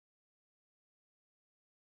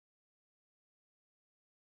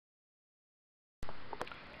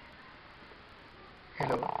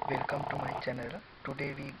Welcome to my channel.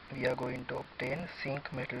 Today we are going to obtain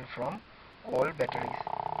zinc metal from old batteries.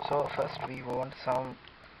 So first we want some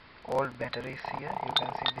old batteries here. You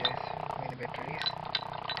can see there is many batteries.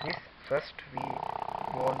 First we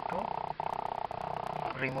want to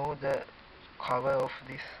remove the cover of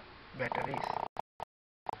these batteries.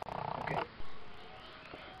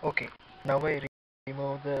 Okay. Now I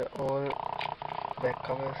remove the all back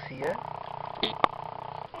covers here.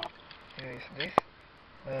 Here is this.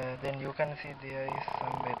 Then you can see there is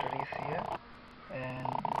some batteries here, and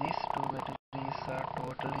these two batteries are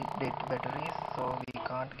totally dead batteries, so we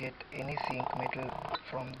can't get any zinc metal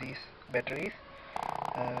from these batteries.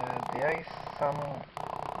 There is some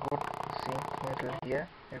good zinc metal here,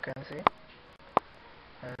 you can see.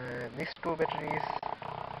 These two batteries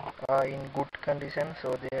are in good condition,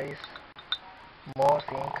 so there is more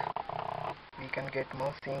zinc. We can get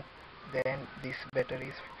more zinc than these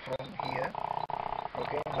batteries from here.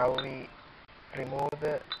 Okay, now we remove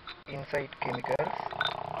the inside chemicals,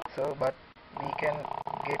 but we can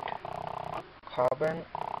get carbon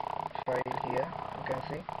file here. You can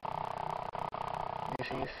see this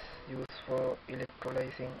is used for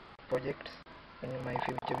electrolyzing projects in my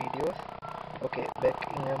future videos. Okay, back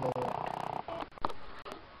in a moment.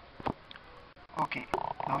 Okay,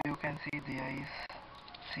 now you can see there is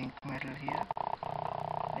zinc metal here.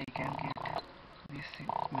 I can get this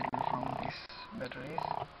zinc metal from these batteries.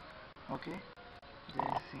 Okay,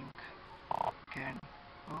 there is zinc can,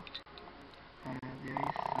 and there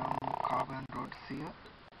is some carbon rods here.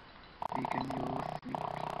 We can use it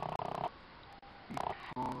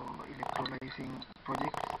for electrolyzing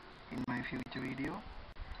projects in my future video.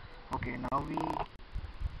 Okay, now we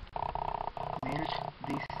melt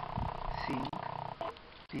this zinc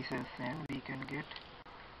pieces and we can get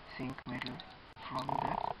zinc metal from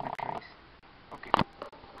the batteries.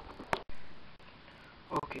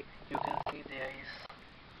 Okay, you can see there is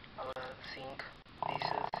our zinc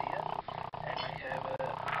pieces here, and I have a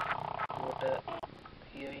water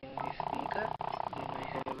here in this beaker. Then I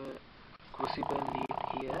have a crucible lid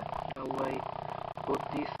here. Now I put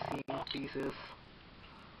these zinc pieces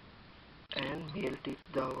and melt it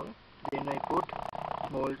down. Then I put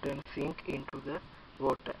molten zinc into the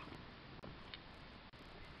water.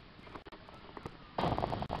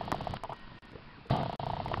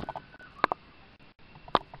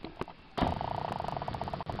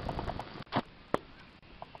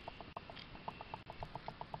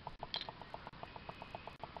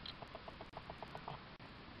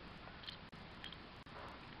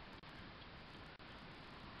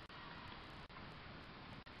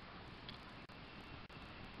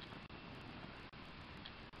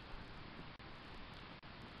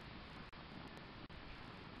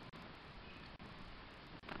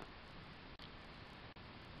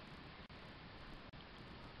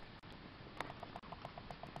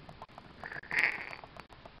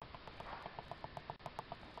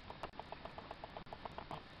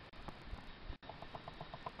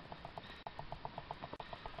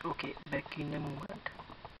 Okay, back in a moment.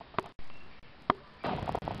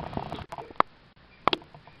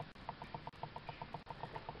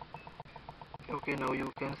 Okay, now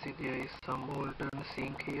you can see there is some molten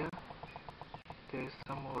zinc here. There is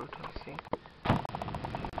some molten zinc. There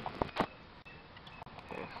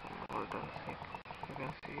is some molten zinc. You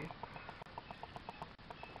can see.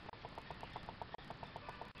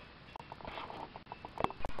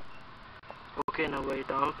 Okay, now I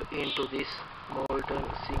dump into this molten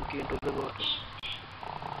zinc into the water.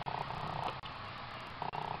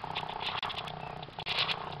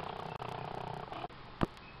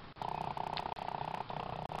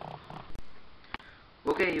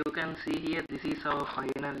 Okay, you can see here this is our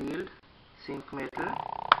final yield zinc metal.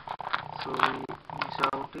 So we mesh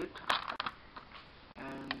out it,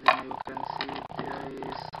 and then you can see there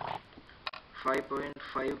is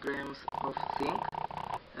 5.5 grams of zinc.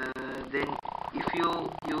 Then if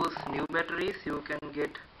you use new batteries, you can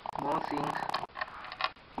get more zinc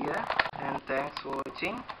here. And thanks for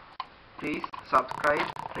watching. Please subscribe,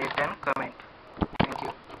 rate and comment.